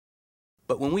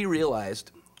But when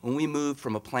we moved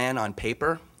from a plan on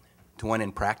paper to one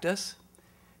in practice,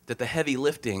 that the heavy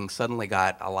lifting suddenly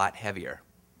got a lot heavier.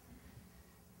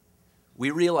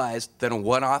 We realized that a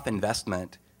one-off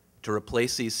investment to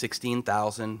replace these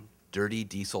 16,000 dirty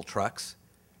diesel trucks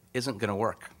isn't going to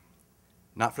work,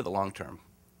 not for the long term.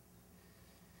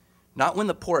 Not when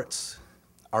the ports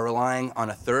are relying on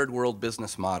a third world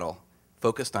business model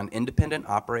focused on independent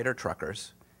operator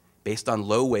truckers based on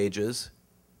low wages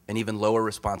and even lower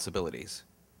responsibilities,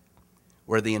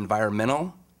 where the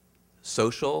environmental,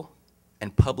 social,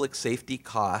 and public safety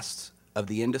costs of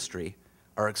the industry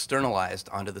are externalized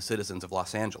onto the citizens of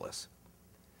Los Angeles.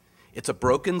 It's a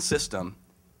broken system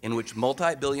in which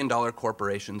multi-billion-dollar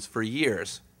corporations for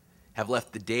years have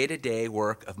left the day-to-day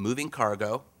work of moving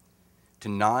cargo to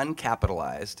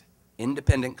non-capitalized,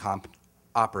 independent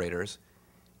operators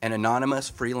and anonymous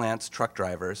freelance truck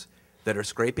drivers that are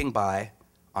scraping by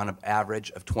on an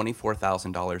average of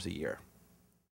 $24,000 a year.